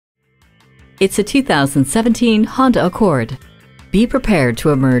It's a 2017 Honda Accord. Be prepared to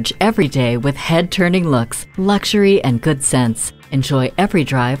emerge every day with head-turning looks, luxury, and good sense. Enjoy every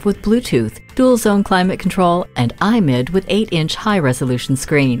drive with Bluetooth, dual-zone climate control, and iMid with 8-inch high-resolution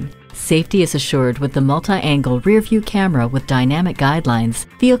screen. Safety is assured with the multi-angle rear-view camera with dynamic guidelines,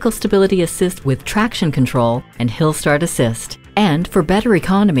 vehicle stability assist with traction control, and hill start assist. And for better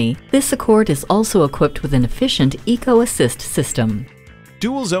economy, this Accord is also equipped with an efficient Eco Assist system.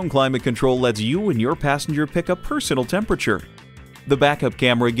 Dual zone climate control lets you and your passenger pick a personal temperature. The backup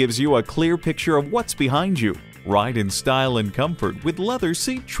camera gives you a clear picture of what's behind you. Ride in style and comfort with leather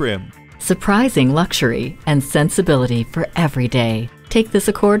seat trim. Surprising luxury and sensibility for every day. Take this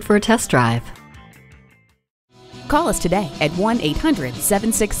Accord for a test drive. Call us today at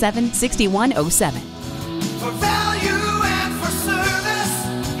 1-800-767-6107.